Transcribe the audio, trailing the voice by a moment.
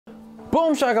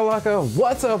Boom shakalaka,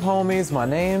 what's up homies? My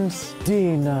name's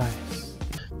D-Nice.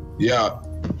 Yeah.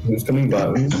 Who's coming by?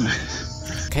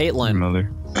 Caitlin. Mother.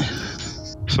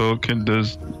 So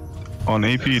does on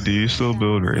AP do you still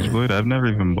build Rageblade? I've never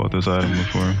even bought this item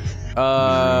before.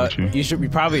 You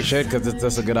probably should because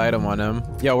that's a good item on him.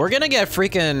 Yo, we're gonna get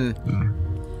freaking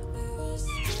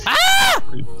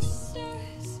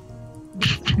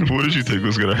What did you think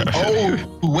was gonna happen?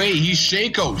 Oh wait, he's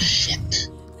Shaco. Shit.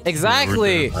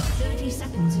 Exactly. We're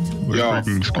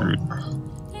freaking screwed.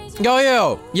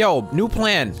 Yo, new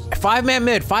plan. 5-man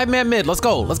mid, let's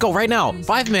go right now.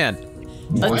 5-man.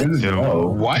 Yo.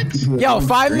 What? Yo,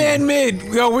 5-man mid.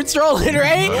 Yo, we're trolling,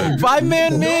 right?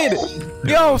 5-man mid.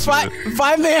 Yo,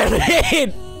 5-man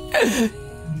mid.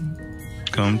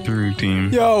 Come through,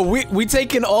 team. Yo, we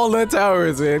taking all the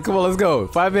towers, man. Come on, let's go.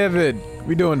 5-man mid.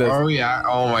 We doing this. Oh yeah.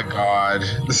 Oh my god.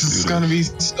 This is gonna be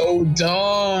so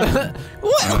dumb.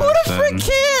 Who the frick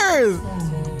cares?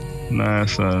 Nah,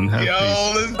 son. Yo,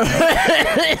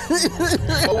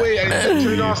 oh wait, I didn't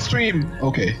turn off stream.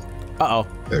 Okay. Uh-oh.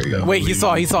 There you go. Wait, he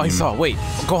saw. Wait,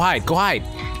 go hide.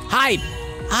 Hide.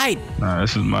 Nah,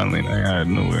 this is my lane. I ain't hide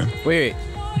nowhere. Wait.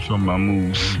 Show my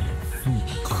moves.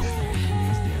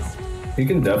 He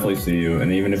can definitely see you,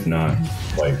 and even if not,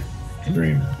 like,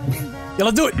 dream. Yo,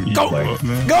 let's do it. Go.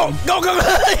 Go.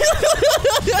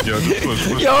 Yo, just push.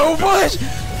 Yo, push.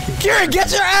 Kieran,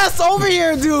 get your ass over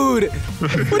here, dude.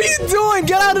 What are you doing?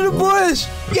 Get out of the bush.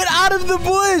 Get out of the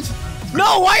bush.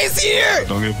 No, why is he here?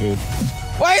 Don't get pulled.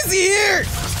 Why is he here?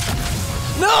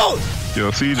 No.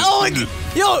 Yo, see this. Oh,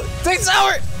 yo, take the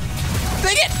tower.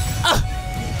 Take it.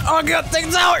 Oh, God, take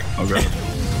the tower. Okay.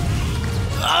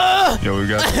 Yo, we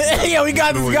got this. Yo, we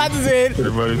got this in.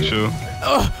 Everybody chill.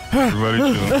 Everybody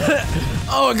chill.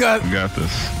 Oh, God. We got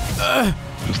this.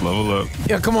 Just level up.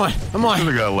 Yeah, come on. Should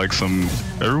have got like some.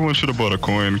 Everyone should have bought a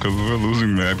coin because we're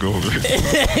losing mad gold.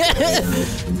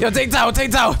 Yo, take tower.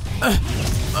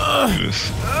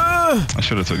 I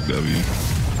should have took W.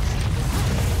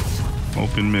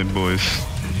 Open mid, boys.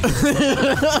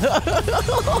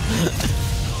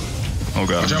 Oh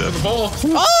god, I'm Jump dead. for the ball.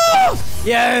 Oh!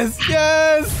 Yes!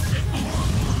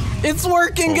 It's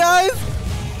working, guys!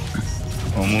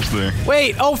 Almost there.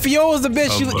 Wait, oh, Fiora was a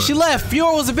bitch. She left.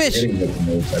 Fiora was a bitch.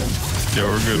 Yeah,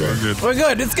 we're good. We're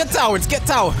good. Let's get tower.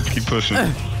 Keep pushing.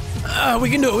 We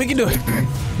can do it.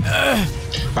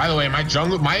 By the way,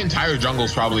 my entire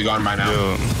jungle's probably gone by now.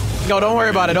 Yo, don't worry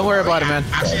about it. Man.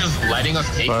 Actually, just letting us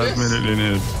take 5 this? minute in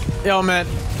it. Yo, man.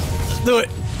 Do it.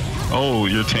 Oh,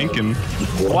 you're tanking.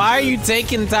 Why are you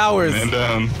taking towers? Man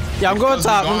down. Yeah, I'm going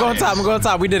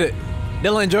top. We did it.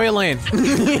 Dylan, enjoy your lane.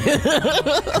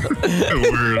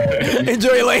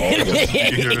 Enjoy your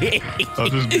lane. I'll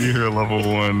just be here level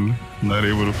 1, not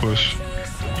able to push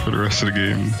for the rest of the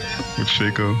game with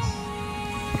Shaco.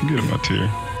 I'm getting my tier.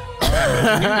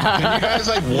 Can you guys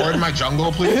like ward my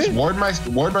jungle, please? Ward my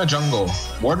jungle.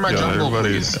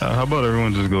 Please. How about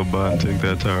everyone just go by and take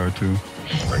that tower too?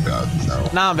 Oh my god, no.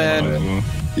 Nah, man.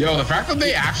 Yo, the fact that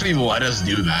they actually let us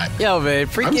do that. Yo, man,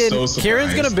 freaking so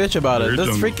Kieran's gonna bitch about it. This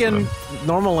freaking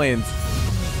normal lanes.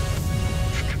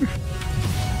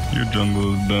 Your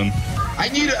jungle is done. I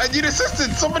need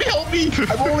assistance. Somebody help me.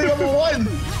 I'm only number 1.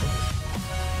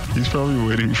 He's probably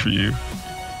waiting for you.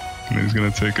 And he's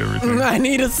gonna take everything. I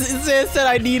need assistance.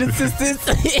 I need assistance.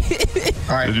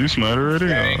 All right. Did you smite already?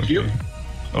 Thank you.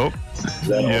 Oh.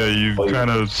 Yeah, you kind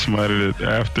of smited it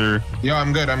after. Yo,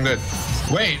 I'm good.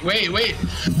 Wait,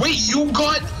 you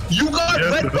got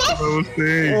red buff?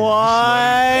 What?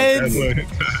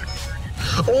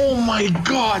 Oh my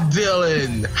god,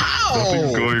 Dylan! How?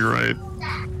 Nothing's going right.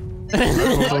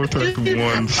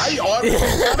 Once.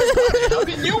 How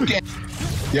did you get?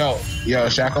 Yo,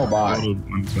 Shaco bot.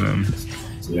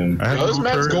 This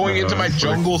man's going into my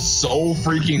jungle so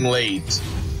freaking late.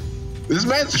 This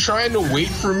man's trying to wait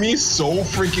for me so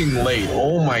freaking late.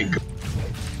 Oh my god.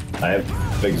 I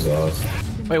have exhaust.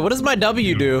 Wait, what does my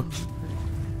W do?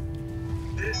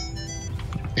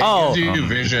 Oh. Do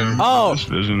vision. Oh.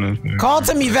 Vision. Call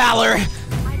to me, Valor.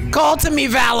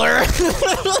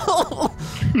 So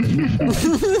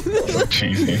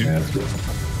cheesy.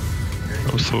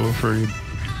 I'm so afraid.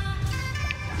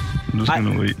 I'm just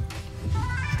gonna wait.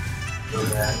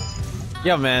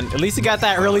 Yo, man, at least you got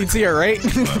that early tier, right?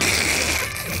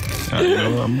 You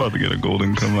know, I'm about to get a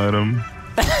golden come item.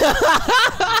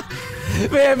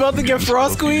 Man, about to get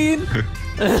Frost Queen.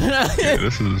 Yeah,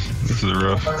 this is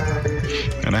rough.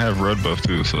 And I have red buff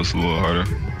too, so it's a little harder.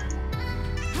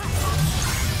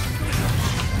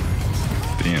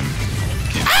 Damn.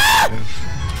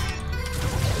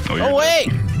 Oh wait!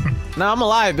 Nah, I'm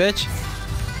alive, bitch.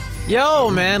 Yo,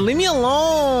 man, leave me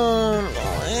alone.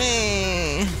 Oh, hey.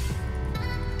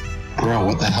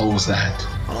 what the hell was that?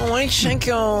 I don't like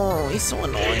Shenko. He's so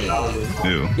annoying.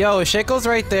 Ew. Yo, Shenko's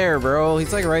right there, bro.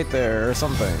 He's like right there or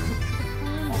something.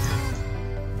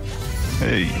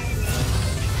 Hey.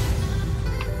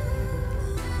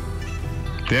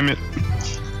 Damn it.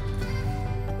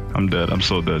 I'm dead. I'm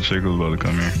so dead. Shaco's about to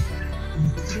come here.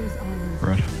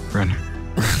 Run. Run.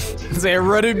 They're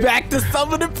running back to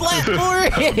some of the platform.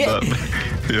 Yep.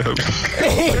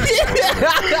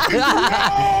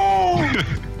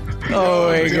 Oh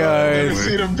my god.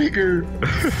 See them bigger.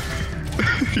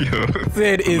 Yo.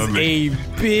 Sid is a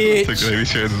bitch. Take any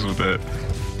chances with that.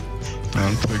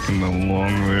 I'm taking the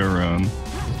long way around.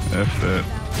 F that.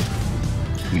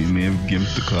 We may have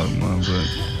gimped the Kog'Maw, but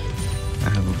I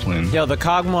have a plan. Yo, the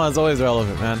Kog'Maw is always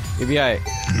relevant, man. You'll be alright.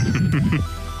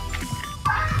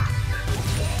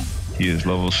 He is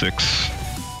level 6.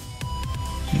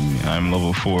 I'm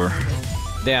level 4.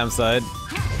 Damn, son.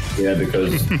 Yeah,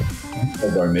 because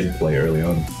of our mid play early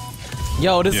on.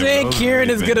 Yo, this Yeah, man that was Kieran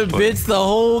really is gonna bad play. bitch the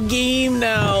whole game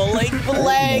now. Like,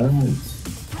 flag. And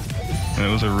it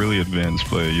was a really advanced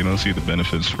play. You don't see the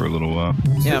benefits for a little while.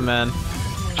 Yeah, man.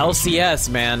 LCS,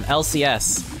 man.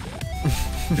 LCS.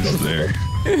 It's there.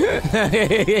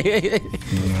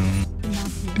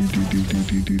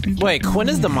 Wait, Quinn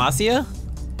is Demacia?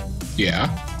 Yeah.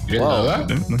 You didn't know that?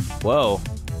 Whoa.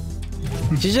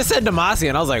 She just said Demacia,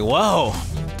 and I was like, whoa.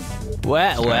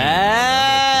 Wow.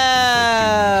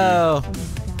 Wow.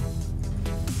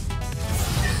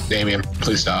 Damien,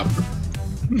 please stop.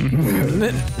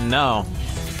 No.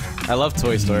 I love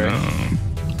Toy Story. No.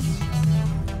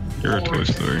 You're a Toy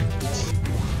Story.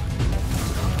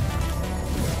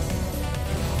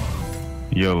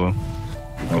 Yellow.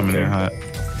 Coming in hot.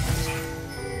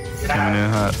 Coming in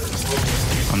hot.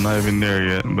 I'm not even there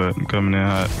yet, but I'm coming in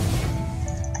hot.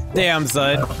 Damn,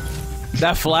 son.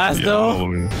 That flash, Yeah, though? I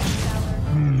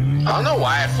don't know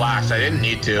why I flashed. I didn't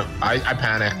need to. I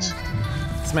panicked.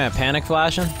 This man panic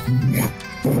flashing?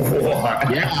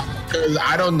 Yeah, because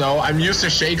I don't know. I'm used to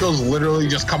Shaco's literally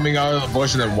just coming out of the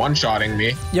bush and then one-shotting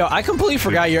me. Yo, I completely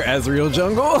forgot you're Ezreal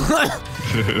jungle.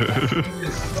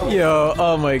 Yo,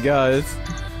 oh my god.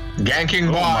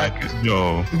 Ganking bot.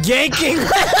 Yo. Ganking!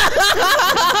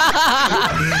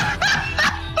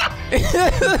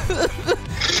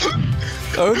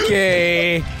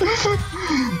 Okay.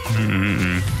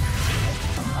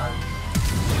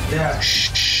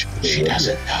 Shh, she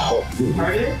doesn't know.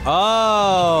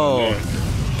 Oh.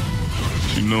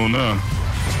 You know now.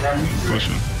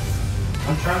 Pushing.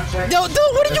 Yo, dude,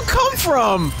 where did you come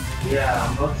from?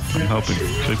 I'm helping.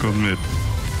 Shaco's mid.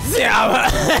 Yeah,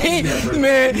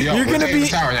 man, Yo, you're we're gonna taking be the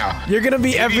tower now. you're gonna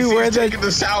be everywhere He's that taking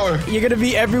the tower. you're gonna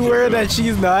be everywhere that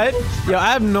she's not. Yo,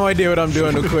 I have no idea what I'm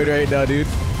doing to Quinn right now, dude.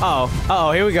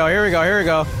 Oh, here we go, here we go, here we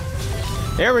go.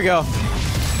 Here we go.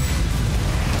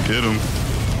 Get him.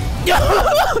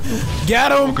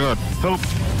 Get Oh him! god. Help.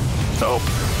 Help.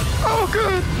 Oh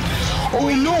god. Oh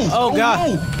no! Oh, God.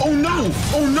 No. Oh no!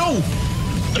 Oh no!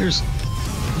 There's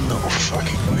no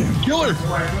fucking way. Kill her!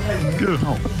 Get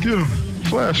him. Get him.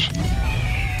 Flash.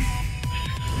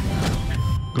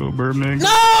 Go Birdman. No,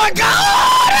 I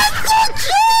got that's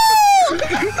so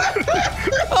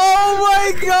true! Oh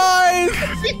my god!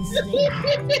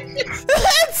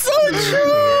 That's so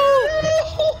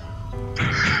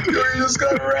true! You just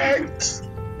got wrecked.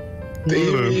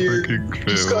 Damien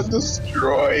just got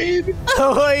destroyed.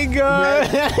 Oh my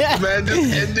god! Man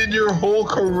just ended your whole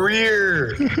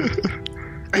career.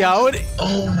 Yeah, I would.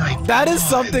 Oh my god. That is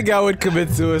something I would commit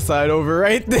suicide over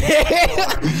right there.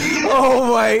 Oh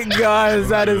my god,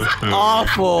 that is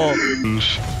awful.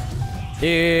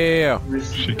 Yeah.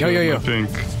 She Yo, yo, yo. Pink.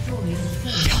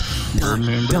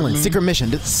 Dylan, secret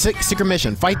mission. Secret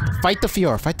mission. Fight the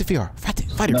Fiora. Fight the Fiora. Fight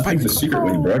it. Nothing's a secret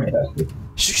when you broadcast it.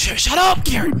 Shut up,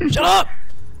 Karen. Shut up.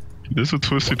 There's a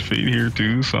twisted fate here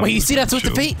too. So Wait, you see that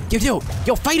twisted fate? Yo,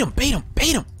 fight him. Bait him.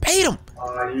 Bait him. Bait him.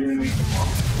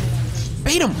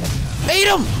 Bait him. Bait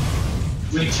him.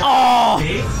 Oh.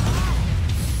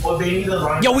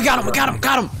 Yo, we got him. We got him.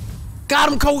 Got him.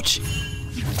 Got him, coach.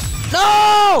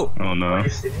 No. Oh no.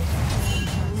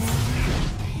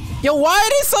 Yo, why are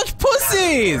they such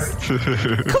pussies?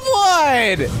 Come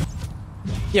on.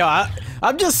 Yo,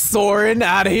 I'm just soaring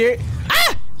out of here.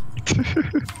 Ah!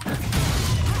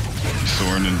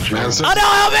 Soaring and Man, Joe. so- Oh no,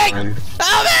 help me!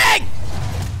 Help me!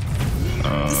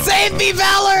 Save me,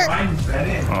 Valor!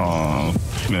 Oh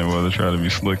man, well they try to be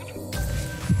slick.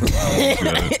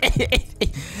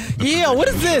 Yeah, what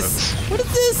is this? What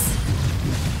is this?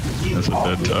 That's a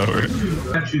dead tower.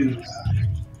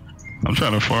 I'm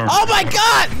trying to farm. Oh my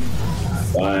god!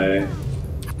 Bye.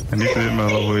 I need to hit my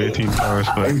level 18 power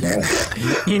spike.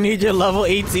 You need your level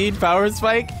 18 power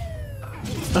spike?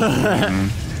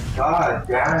 God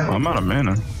damn. I'm out of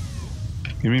mana.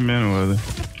 Give me mana weather.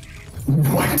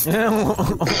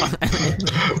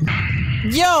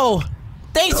 Yo!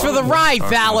 Thanks for the ride,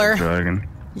 Valor! Dragon.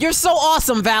 You're so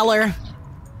awesome, Valor!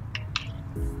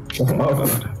 You know,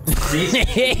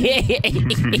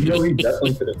 he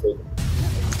definitely could have taken.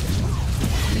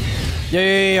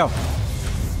 Yo.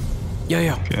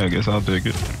 Okay, I guess I'll take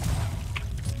it.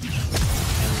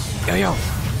 Yo.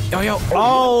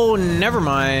 Oh, never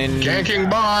mind. Ganking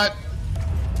bot.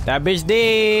 That bitch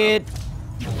dead.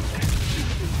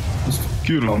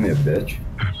 Cute. Call me a bitch.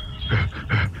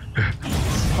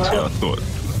 Yeah, I thought.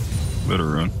 Better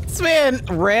run. This man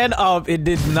ran up and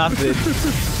did nothing.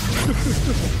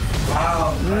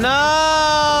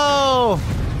 No!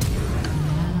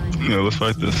 Yeah, let's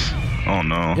fight this. Oh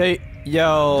no.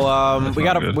 Yo,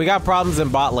 we got problems in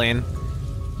bot lane.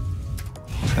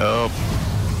 Help.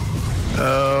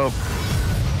 Help.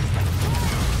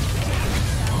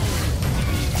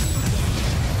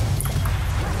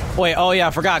 Wait, oh yeah,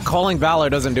 I forgot. Calling Valor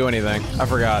doesn't do anything. I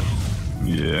forgot.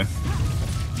 Yeah.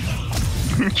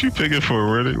 What you picking for?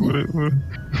 What?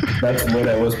 That's what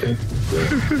I was thinking.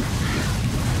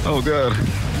 Oh god.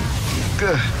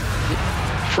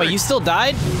 Wait, you still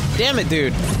died? Damn it,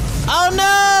 dude. Oh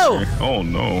no! Oh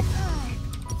no.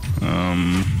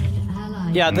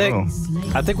 Yeah,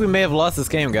 I think we may have lost this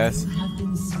game, guys.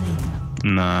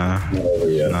 Nah. Oh,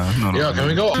 yeah. Nah. Yo, can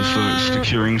we go? Just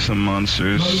securing some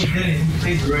monsters. It's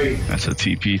great. That's a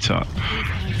TP top.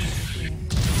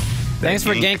 Thanks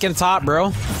for ganking top, bro.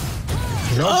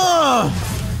 No. Ugh!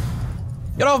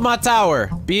 Get off my tower,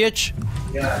 bitch.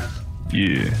 Yeah.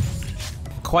 Yeah.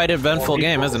 Quite eventful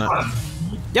game, isn't it?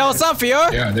 Yo, what's up, Fior?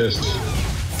 Yeah, it is.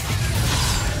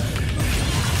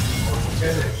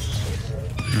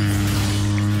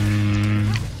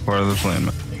 Part of the plan.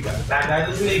 That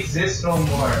doesn't exist no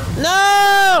more.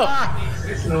 No! It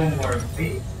exists no more.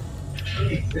 See?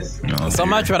 It exists. No, So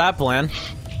much for that plan.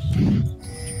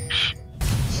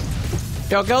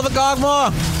 Yo, kill the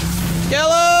Gogma!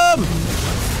 Kill him!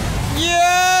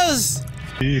 Yes!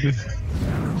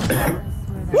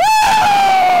 Woo!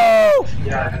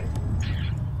 Yeah.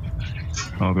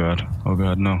 Oh god. Oh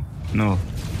god, no. No.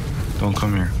 Don't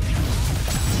come here.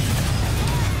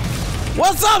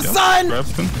 What's up, son? Grab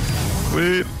him.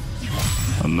 Wait.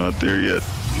 I'm not there yet.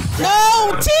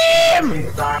 No, team!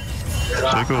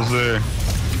 Tickle's there.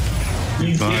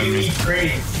 He's Behind giving me. me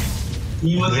praise.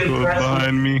 He was Tickle's impressed.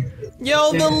 behind me.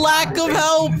 Yo, the lack of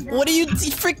help. What are you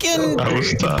freaking I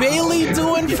was tired. Bailey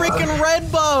doing freaking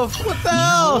red buff? What the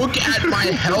hell? Look at my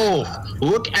health.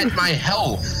 Look at my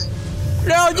health.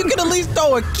 No, you can at least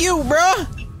throw a Q, bruh.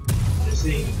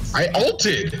 I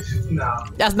ulted. No.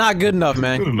 That's not good enough, Good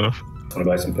man. enough. Wanna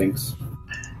buy some pinks?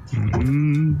 Yeah,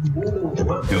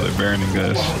 they're Baroning,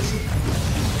 guys.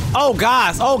 Oh,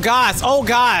 gosh. Oh, gosh. Oh,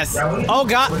 gosh. Oh,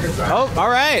 God. Oh, all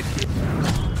right.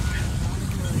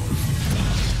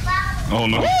 Oh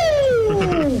no.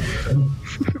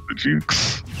 The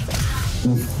jukes.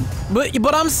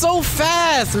 But I'm so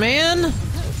fast, man.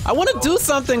 I want to do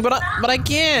something, but I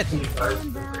can't.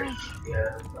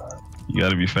 You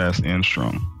gotta be fast and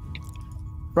strong.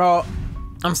 Bro,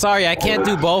 I'm sorry, I can't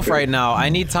do both right now. I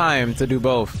need time to do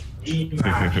both. Very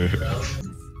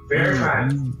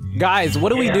fine. Guys,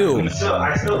 what do we do?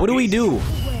 What do we do?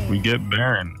 We get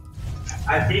Baron.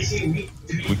 I basically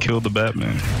We kill the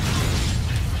Batman.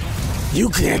 You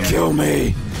can't kill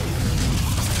me.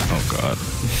 Oh god.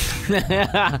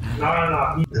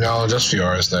 no. No, just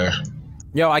Fiora's there.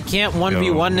 Yo, I can't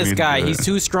 1v1 this guy. He's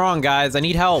too strong, guys. I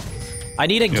need help. I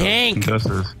need a gank.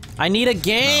 I need a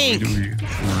gank.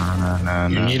 Nah.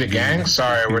 You need a gang?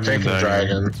 Sorry, we're taking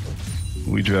Dragon.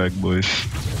 We drag, boys.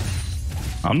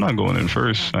 I'm not going in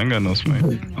first. I ain't got no smite.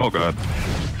 Oh god.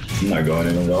 I'm not going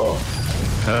in at all.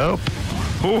 Help.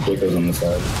 Oh. Tickle's on the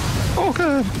side. Oh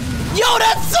god. Yo,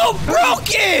 that's so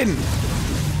broken!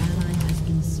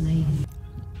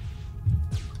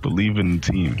 Believe in the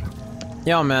team.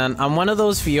 Yo, man, I'm one of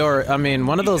those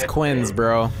one of those Quins,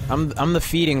 bro. I'm the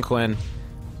feeding Quinn.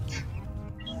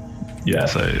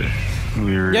 Yes,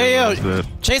 we're Yo,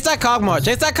 chase that Kog'Maw,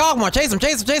 chase that Kog'Maw, chase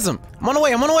him. I'm on the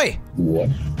way, What?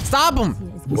 Stop him!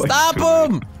 What? Stop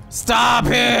him! Stop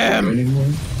him!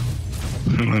 Anyone?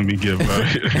 Let me get out of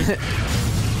here.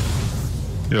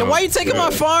 Yo, why you taking my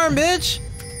farm, bitch?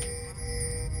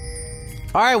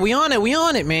 Alright, we on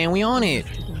it, man, we on it.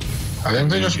 I think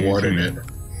they just warded it.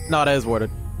 No, that is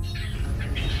warded.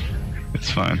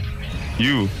 It's fine.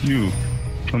 You,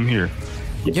 come here.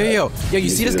 Yo, you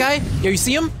see this guy? Yo, you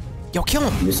see him? Yo, kill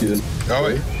him. You see this? Oh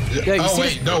wait. Yeah, you Oh see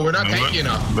wait, no, we're not tanky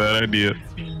enough. Bad idea.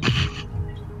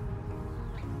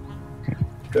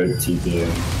 Good TP.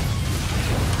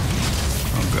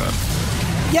 Oh god.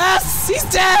 Yes, he's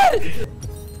dead.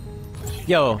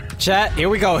 Yo, chat. Here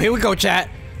we go. Here we go, chat.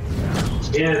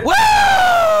 Yeah. Woo! I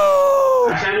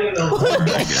can't even know.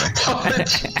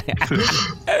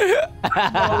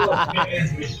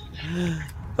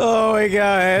 Oh my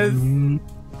god.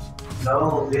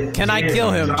 No, Can I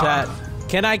kill him, chat?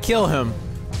 Can I kill him?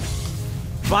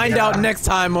 Find out next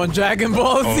time on Dragon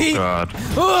Ball Z. Oh god.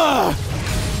 Ugh.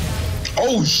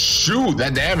 Oh shoot,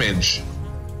 that damage.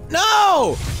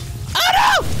 No! Oh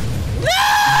no! No!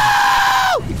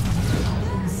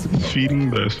 Feeding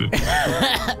bastard.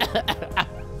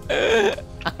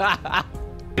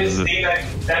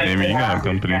 Amy, you gotta have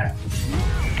company.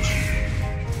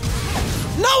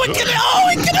 No, it can. Oh,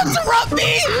 it can interrupt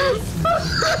me!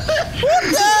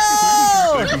 No!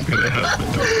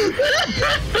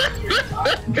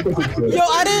 Yo,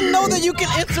 I didn't know that you can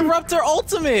interrupt her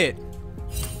ultimate.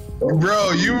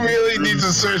 Bro, you really need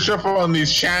to search up on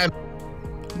these channels.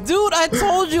 Dude, I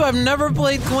told you I've never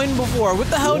played Quinn before. What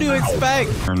the hell do you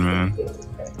expect? Turn, man.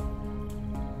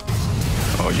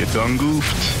 Oh, you done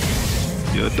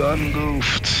goofed. You done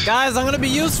goofed. Guys, I'm gonna be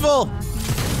useful.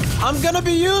 I'm gonna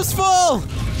be useful.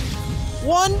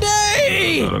 One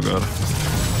day. Oh god.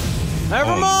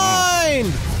 Never Oh, no.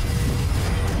 mind.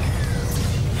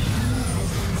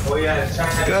 Oh yeah,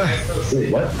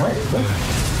 Wait, what?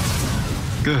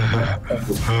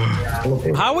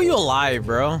 How are you alive,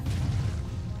 bro?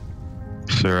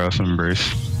 Sarah's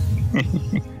embrace.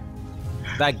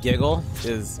 That giggle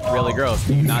is really gross.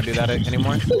 Can you not do that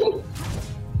anymore?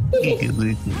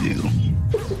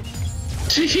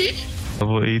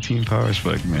 Level 18 power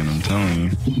spike, man, I'm telling you.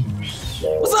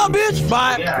 What's up, bitch?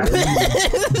 Bye.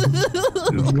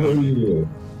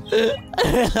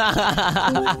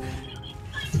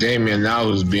 Damien now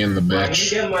is being the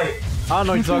bitch. I don't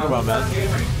know what you're talking about, man.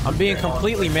 I'm being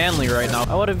completely manly right now.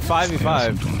 I would have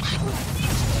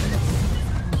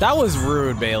 5v5. That was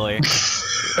rude, Bailey.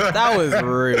 That was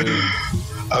rude.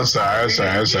 I'm sorry.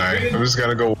 I'm just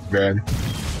gonna go, man.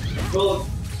 Oh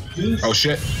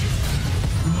shit.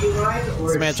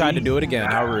 This man tried to do it again.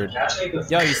 How rude.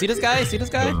 Yo, you see this guy? See this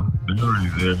guy? They're already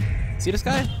there. See this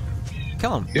guy?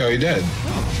 Kill him. Yo, he dead.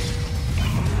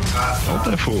 Hold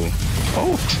that fool.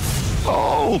 Hold.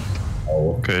 Hold.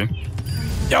 Okay.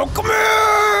 Yo, come here!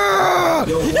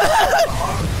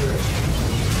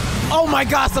 Oh my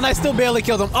gosh, and I still barely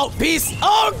killed him. Oh, peace.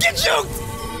 Oh, get juked!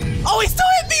 Oh, he still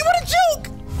hit me. What a joke!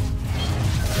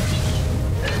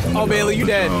 Oh, Bailey, you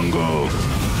dead. Jungle.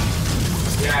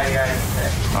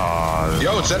 Ah.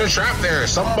 Yo, set a trap there,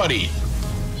 somebody.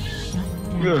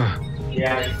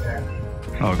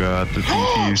 Oh god, the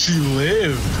TPs. She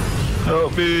lived.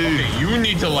 Help me. Okay, you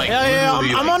need to like. Yeah,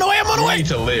 literally, I'm on the way. I'm on the you way. need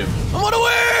to live. I'm on the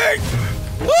way.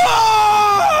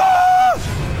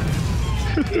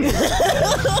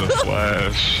 The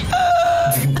flash.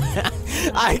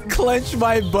 I clenched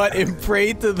my butt and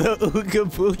prayed to the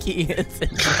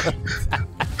OoBakaDnyce.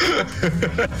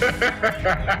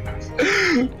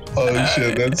 Oh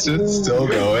shit, that's just still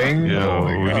going. Yo,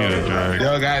 we need a drag.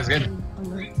 Yo, guys, get.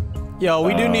 Yo,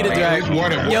 we do need a drag.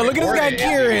 Yo, look at this guy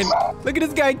Kieran. Look at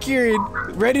this guy Kieran.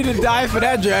 Ready to die for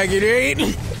that dragon, right?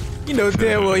 You know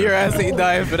damn well your ass ain't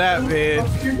dying for that, man.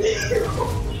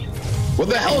 What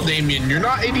the hell, Damien? You're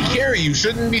not 80 carry. You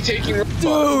shouldn't be taking.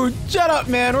 Dude, shut up,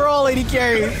 man. We're all 80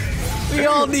 carries. We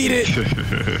all need it.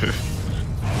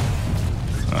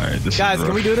 Alright, this Guys, is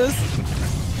can we do this?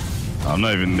 I'm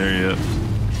not even there yet.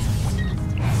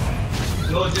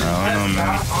 I don't know,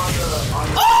 man.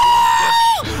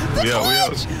 Oh! We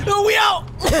out. No, we out.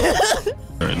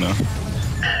 Right now.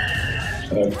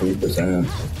 3%.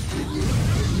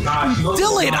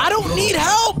 Dylan, I don't need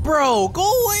help, bro. Go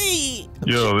away.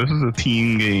 Yo, this is a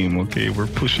team game, okay? We're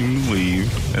pushing the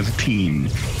wave as a team.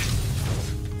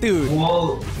 Dude,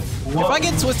 if I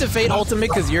get Twisted Fate ultimate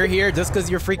because you're here, just because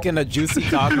you're freaking a juicy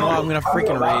Cosmo, I'm gonna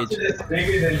freaking rage.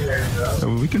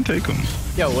 We can take them.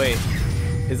 Yo, wait.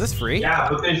 Is this free? Yeah,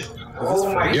 but there's.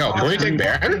 Oh my Yo, can we take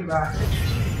Baron? Oh,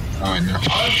 I know.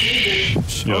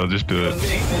 Yo, just do it.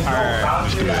 Alright.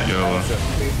 Just do it, yo.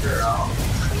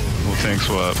 We'll tank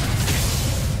swap.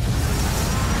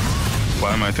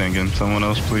 Why am I tanking? Someone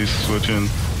else, please switch in.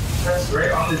 Press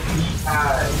right on the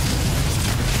D-pad.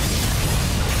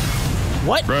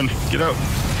 What? Run, get out.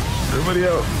 Everybody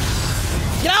out.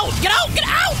 Get out! Get out! Get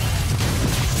out!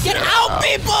 Get out,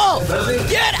 people!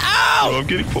 Get out! Oh, I'm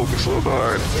getting focused so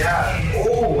hard. Yeah.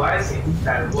 Oh, I see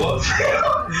D-pad. Whoops.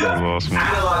 I lost one.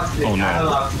 Analog stick. Oh, no.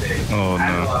 Analog stick. Oh, no.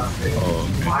 Analog stick. Oh,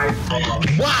 My fault.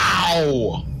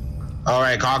 Wow!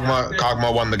 Alright,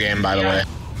 Kog'Maw won the game, by the way.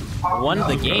 Won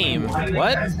the game.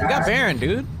 What? We got Baron,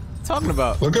 dude. Talking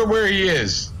about? Look at where he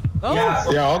is. Oh.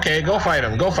 Yeah, okay, go fight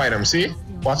him. Go fight him. See?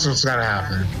 Watch what's gonna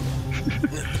happen.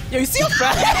 Yo, you see how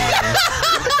fast?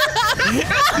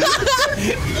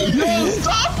 Yo,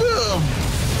 stop him!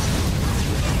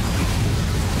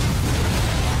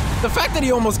 The fact that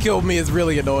he almost killed me is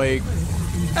really annoying.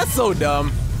 That's so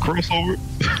dumb. Crossover.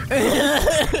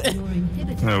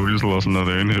 No, we just lost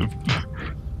another inhib.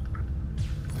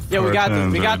 Yo, we got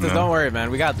this. We got right this. now. Don't worry, man.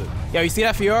 We got this. Yo, you see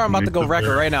that Fiora? I'm about to go wreck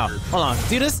her right now. Hold on.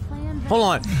 See this? Hold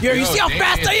on. Yo, you see how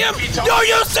fast I am? Yo,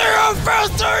 you see how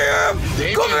fast I am?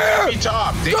 Come here.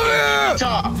 Top. Come here.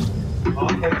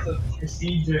 Offensive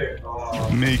procedure.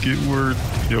 Make it work.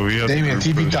 Yo, we have Damien, to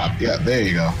TP push. top. Yeah, there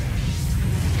you go.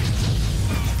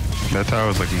 That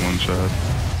tower's like in one shot.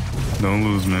 Don't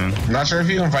lose, man. I'm not sure if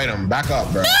you can fight him. Back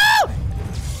up, bro. No!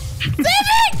 Save me!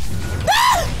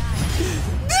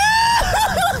 No!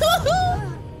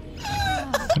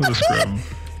 What a scrub.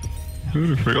 Who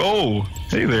the frick? Oh,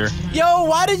 hey there. Yo,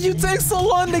 why did you take so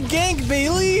long to gank,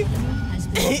 Bailey?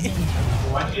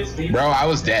 Bro, I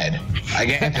was dead. I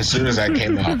ganked as soon as I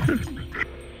came up.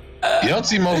 You don't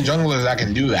see most junglers that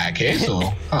can do that, okay? So,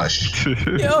 hush.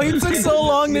 Yo, he took so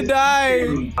long to die.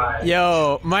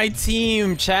 Yo, my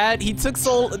team, chat,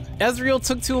 Ezreal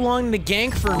took too long to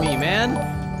gank for me, man.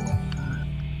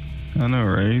 I know,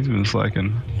 right? He's been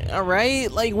slacking.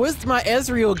 Alright, like, where's my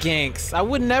Ezreal ganks? I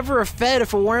would never have fed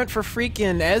if it weren't for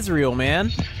freaking Ezreal,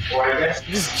 man.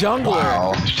 This jungler.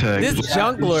 Wow. This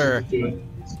jungler.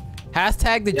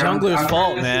 Hashtag the jungler's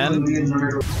fault, man.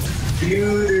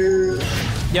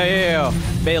 Yo.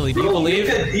 Bailey, do you believe?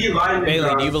 Bailey,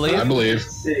 do you believe? I believe.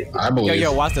 I believe.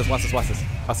 Yo, watch this. Hold on.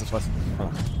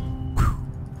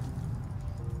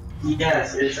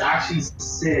 Yes, it's actually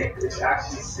sick.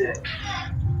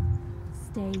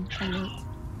 Stay alert.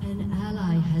 An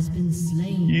ally has been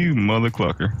slain. You mother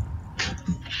clucker.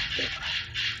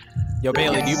 Yo,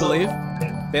 Bailey, do you believe?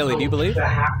 Bailey, do you believe?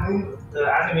 The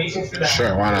animations for that.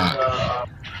 Sure, why not?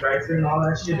 And all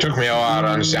that shit. Took me a while to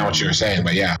understand what you were saying,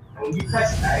 but yeah. When you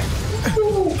press X,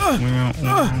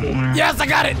 Yes, I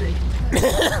got it!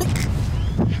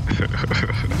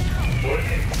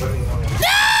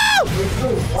 No!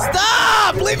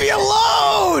 Stop! Leave me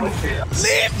alone!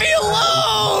 Leave me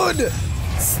alone!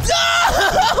 Stop!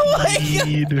 Oh my God.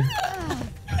 Feed.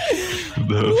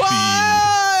 The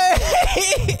Why?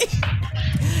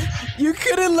 You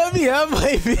couldn't let me have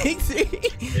my victory.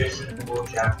 there's a little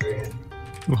chapter.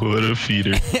 feed. What a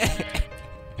feeder.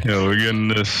 Yo, we're getting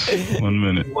this 1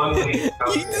 minute. 1 minute.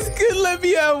 You just couldn't let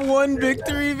me have one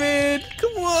victory, man.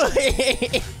 Come on.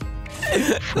 45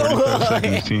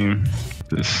 seconds, team.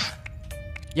 This.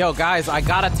 Yo, guys, I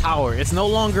got a tower. It's no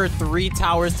longer 3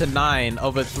 towers to 9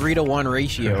 of a 3-to-1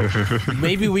 ratio.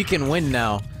 Maybe we can win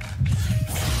now.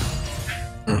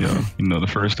 Yo, you know the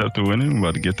first step to winning? We're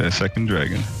about to get that second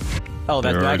dragon. Oh,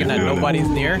 that They're dragon that already doing nobody's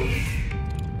near?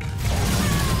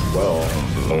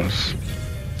 Those.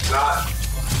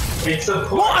 It's a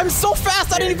Whoa, I'm so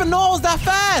fast! I didn't even know I was that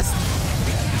fast!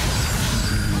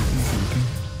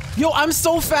 Yo, I'm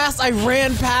so fast, I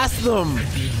ran past them!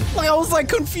 Like, I was like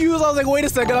confused, I was like, wait a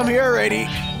second, I'm here already.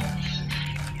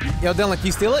 Yo, Dylan, can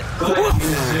you steal it?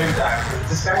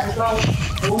 This guy's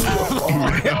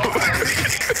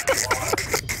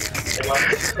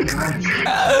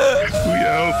We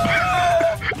out.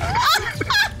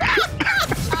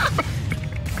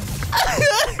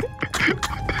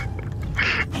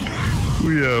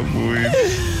 We out, boys.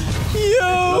 Yo,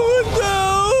 no!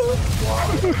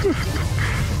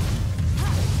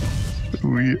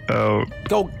 We out.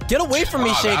 Go, get away from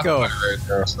me, Shaco! Right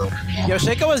there, so. Yo,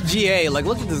 Shaco is GA, like,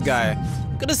 look at this guy.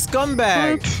 Look at this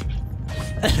scumbag!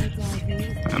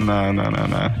 Nah.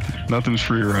 Nothing's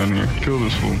free around here. Kill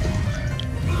this fool.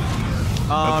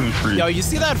 Nothing's free. Yo, you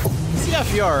see that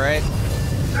Fiora, right?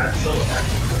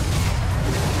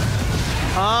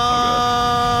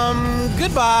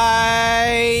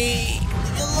 Goodbye.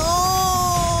 Hello.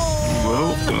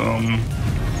 Well,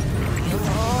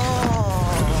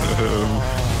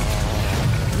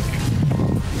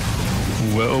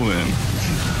 well then.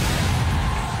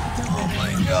 Oh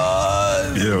my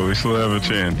God. Yo, we still have a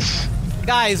chance.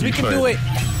 Guys, we can do it.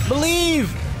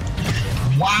 Believe.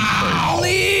 Wow!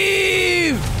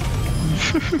 Believe.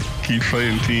 Keep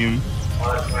fighting, team.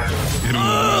 Get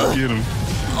him, get him.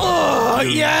 Oh,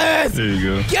 yes. There you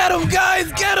go. Get him,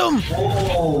 guys. Get him.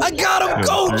 I got him, Yo,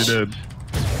 coach.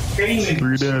 3 dead.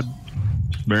 3 dead.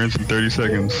 Baron's in 30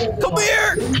 seconds. Come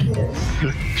here.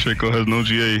 Shaco has no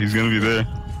GA. He's gonna be there.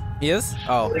 He is?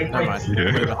 Oh, never mind.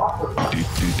 Yeah.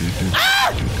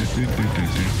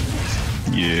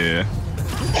 Yeah.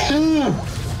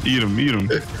 Eat him. You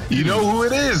know who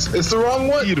it is. It's the wrong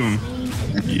one. Eat him.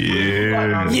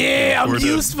 Yeah. Yeah, I'm We're dead.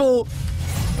 useful.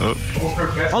 Oh.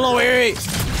 Hold on, wait.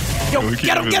 Yo, We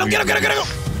get him.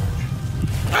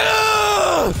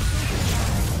 Ah!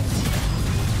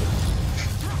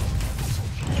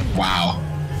 Wow.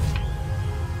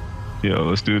 Yo,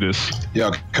 let's do this.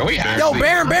 Yo, can we actually? Yo,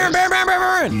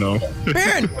 Baron. No.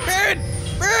 Baron,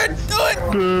 do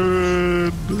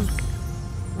it.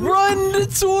 Run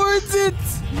towards it.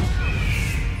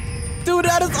 Dude,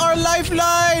 that is our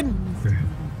lifeline.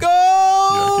 Go. Yeah,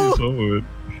 I can't solve it.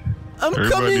 I'm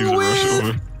Everybody coming needs to rush with.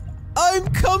 over. I'm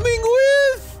coming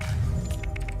with.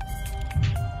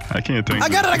 I can't think. I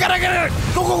got it.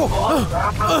 Go.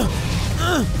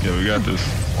 Yeah, we got this.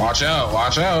 Watch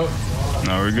out.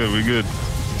 No, we're good.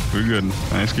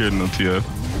 I ain't scared of no TF.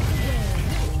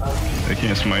 They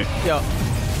can't smite. Yo,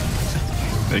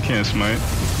 They can't smite.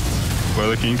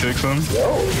 Brother, can you take some?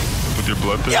 With your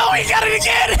blood thing? he got it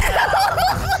again.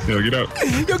 Yo, get out.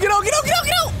 Yo, get out.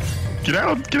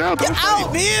 Get out. Get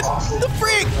out, man. The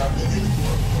freak.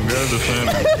 We gotta defend.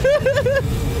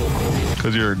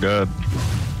 Because you're a god.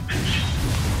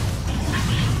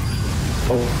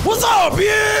 What's up,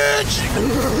 bitch?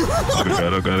 Oh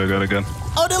god.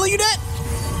 Oh, Dylan, you dead?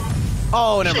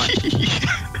 Oh, never mind.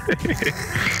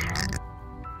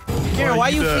 Karen, why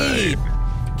you feed?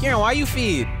 Karen, why you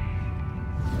feed?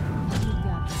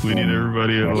 We need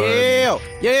everybody alive.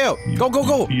 Yeah.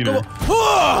 Go. Peter.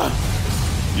 Ah!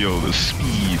 Yo, the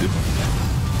speed.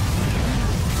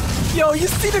 Yo, you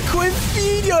see the Quinn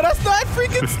speed? Yo, that's not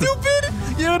freaking stupid.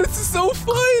 Yo, this is so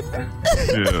fun.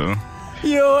 Yeah.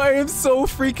 Yo, I am so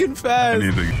freaking I fast.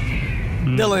 need to...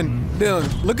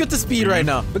 Dylan, look at the speed right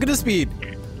now. Look at the speed. Woo!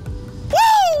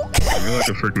 You're like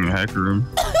a freaking hacker room.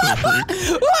 Woo!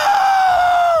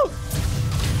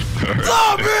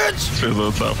 Oh, bitch! She's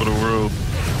on top of the world.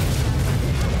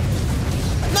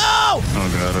 No! Oh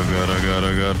god.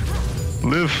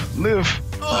 Live.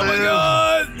 Oh my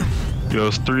god! Yo,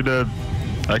 it's 3 dead.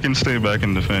 I can stay back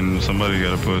and defend. Somebody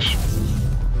gotta push.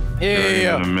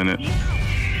 Yeah. In a minute.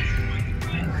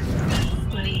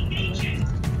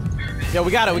 Yo,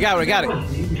 we got it. Woo!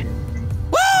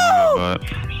 But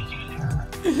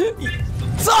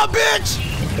What's up, bitch?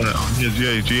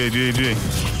 yeah, GA.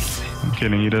 I'm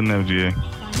kidding, he doesn't have GA.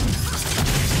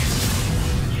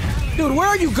 Dude, where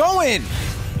are you going?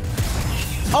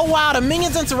 Oh wow, the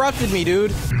minions interrupted me,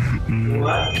 dude.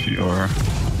 Fiora.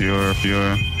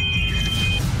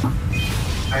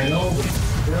 I know, but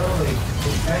still, like,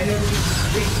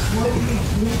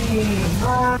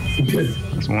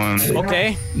 That's one.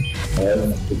 Okay.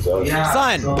 yeah.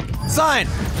 Son.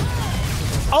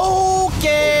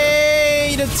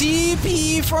 Okay, the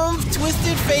TP from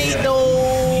Twisted Fate,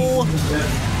 though.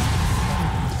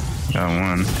 Got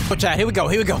one. Oh, chat, here we go.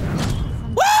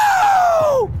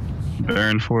 Woo!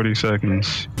 Baron 40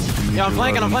 seconds. Yo, I'm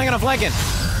flanking.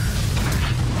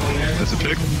 That's a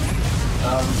pick.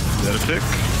 Is that a pick?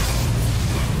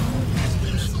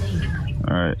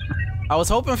 Alright. I was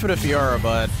hoping for the Fiora,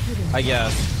 but I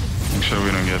guess. Make sure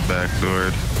we don't get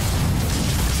backdoored.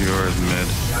 Fiora's mid.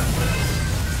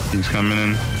 He's coming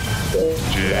in.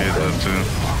 GA is up too.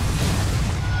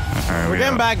 Alright, We're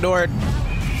getting backdoored.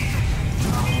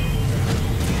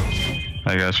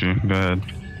 I got you. Go ahead.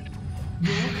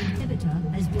 Your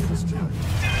inhibitor has been destroyed.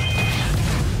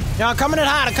 Yo, I'm coming in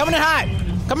hot.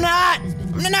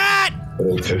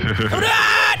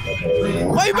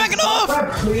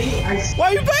 Why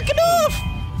are you backing off?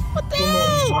 What the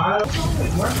hell?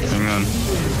 Hang on.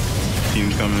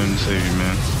 Team's coming in to save you,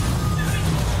 man.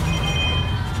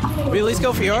 We at least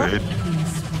go Fiora? Trade.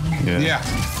 Yeah.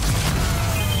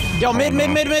 Yo, mid.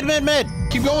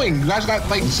 Keep going. You guys got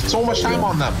like so much time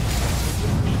on them.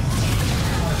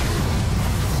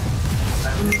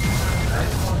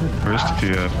 Where's the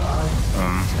TF?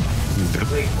 He's dead.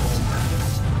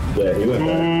 Yeah, he went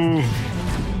back.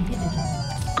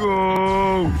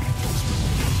 Go!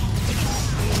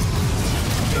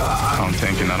 I'm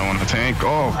tanking. I don't want to tank.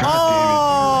 Oh, god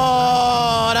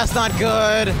Oh, that's not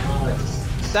good.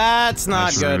 That's damn it. not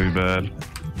That's good. really bad.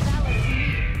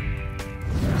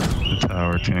 The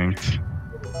tower tanked.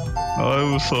 Oh,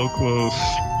 it was so close.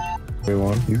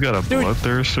 He's got a Dude.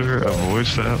 bloodthirster, a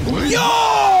voice that.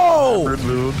 Yo! Bird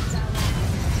build.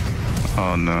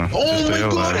 Oh no. Oh Just my stay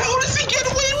god, alive. how does he get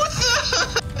away with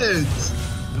that?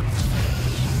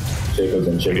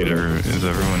 Peter, is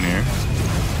everyone here?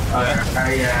 Okay.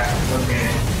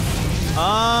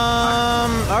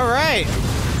 All right.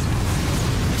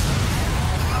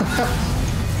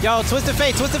 Yo, Twisted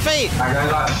Fate. My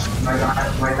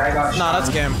guy got Nah, that's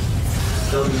game.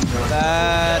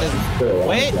 That is.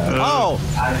 Wait. Oh.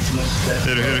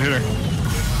 Hit her.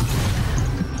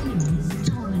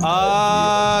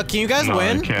 Can you guys No,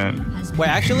 win? I can't. Wait,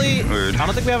 actually, Weird. I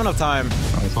don't think we have enough time.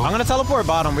 I'm gonna teleport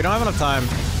bottom. We don't have enough time.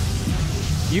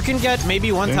 You can get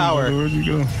maybe one tower. Where'd you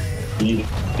go? You need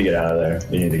to get out of there.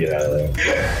 You need to get out of there.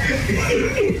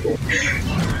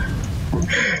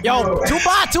 Yo, two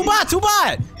bot.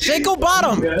 Shaco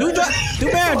bottom. Do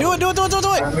Baron. Do it.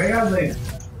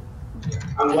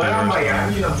 I'm laying on my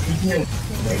ass, I'm keeping him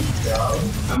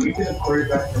I'm keeping the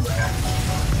quarterback from my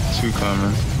ass. Two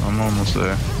coming. I'm almost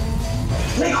there.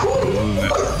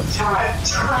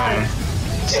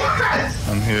 Chad!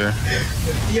 I'm here.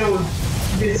 Yo,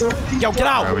 Get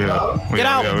out. Right, we Get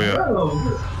out. up.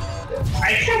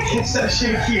 I can't catch that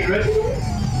shit here, ready?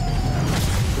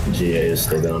 GA is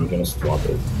still down. I'm gonna swap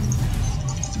it.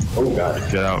 Oh god.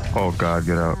 Get out. Oh god,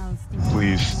 get out.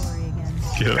 Please.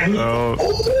 Get out.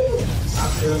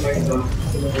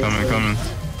 Coming.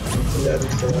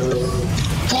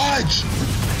 Fudge!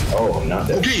 Oh, I'm not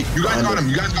dead. Okay, you guys got him.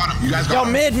 Yo,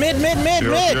 mid.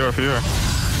 Here.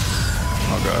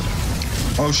 Oh god.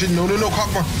 Oh shit, no,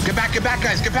 Cockmore. Get back,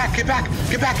 guys. Get back.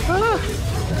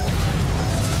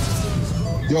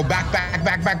 Yo, back.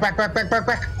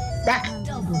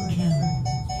 Double kill.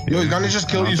 Yo, he's gonna just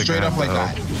kill you straight up like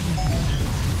that.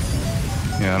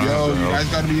 Yeah, I don't Yo, have you to guys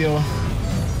gotta be able.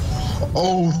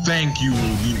 Oh, thank you,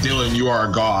 Dylan. You are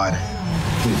a god.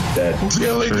 He's dead.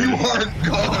 Dylan, you are a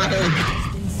god.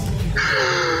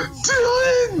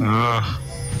 Dylan!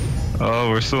 Oh,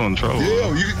 we're still in trouble.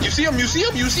 Yo, you see him. He's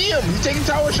taking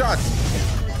tower shots.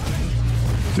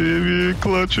 Damien,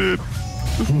 clutch it.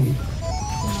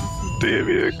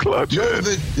 Damien, clutch Yo,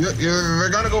 it. they're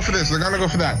gonna go for this. They're gonna go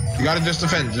for that. You gotta just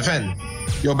defend.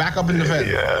 Yo, back up and defend.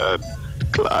 Yeah,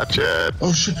 clutch it.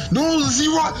 Oh shit! No, the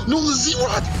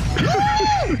Z-Rod!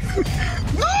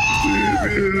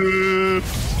 Damien.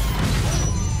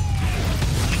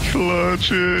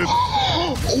 Clutch it.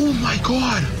 Oh my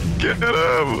god! Get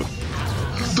him.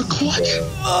 The clutch!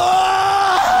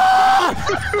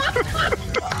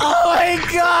 Oh my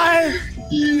god.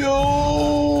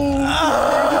 Yo!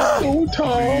 So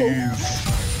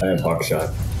tough. I have hawk shot.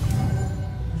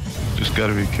 Just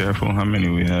gotta be careful how many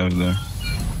we have there.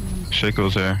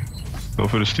 Shaco's there. Go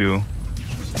for the steal.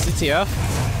 CTF.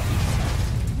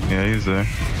 Yeah, he's there.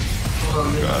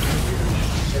 Got it.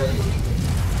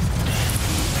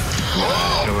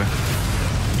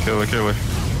 Kill it.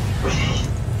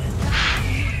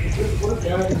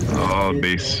 Oh,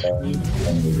 base. That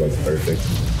was like perfect.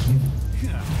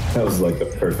 That was like the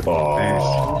perfect.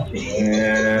 Oh,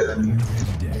 man.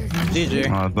 GG.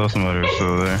 Oh, I thought somebody was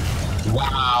still there.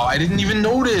 Wow, I didn't even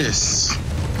notice.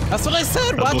 That's what I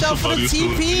said. Watch out for the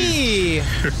TP.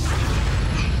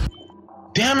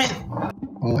 Damn it!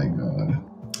 Oh my god.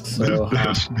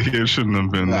 It shouldn't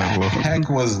have been that What the low. heck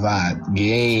was that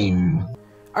game?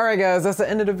 Alright guys, that's the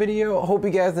end of the video. Hope you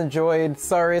guys enjoyed.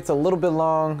 Sorry it's a little bit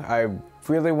long. I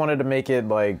really wanted to make it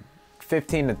like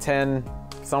 15 to 10,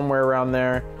 somewhere around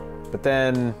there. But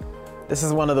then this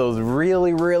is one of those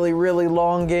really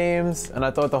long games, and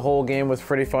I thought the whole game was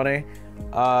pretty funny.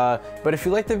 But if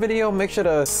you liked the video, make sure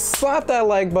to slap that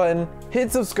like button,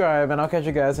 hit subscribe, and I'll catch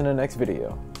you guys in the next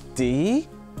video. D5!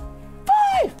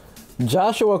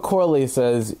 Joshua Corley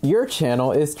says, your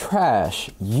channel is trash.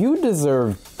 You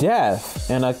deserve death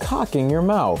and a cock in your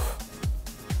mouth.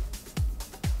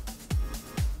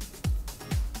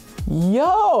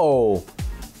 Yo!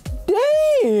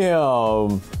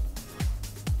 Damn!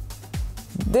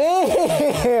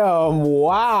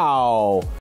 Wow!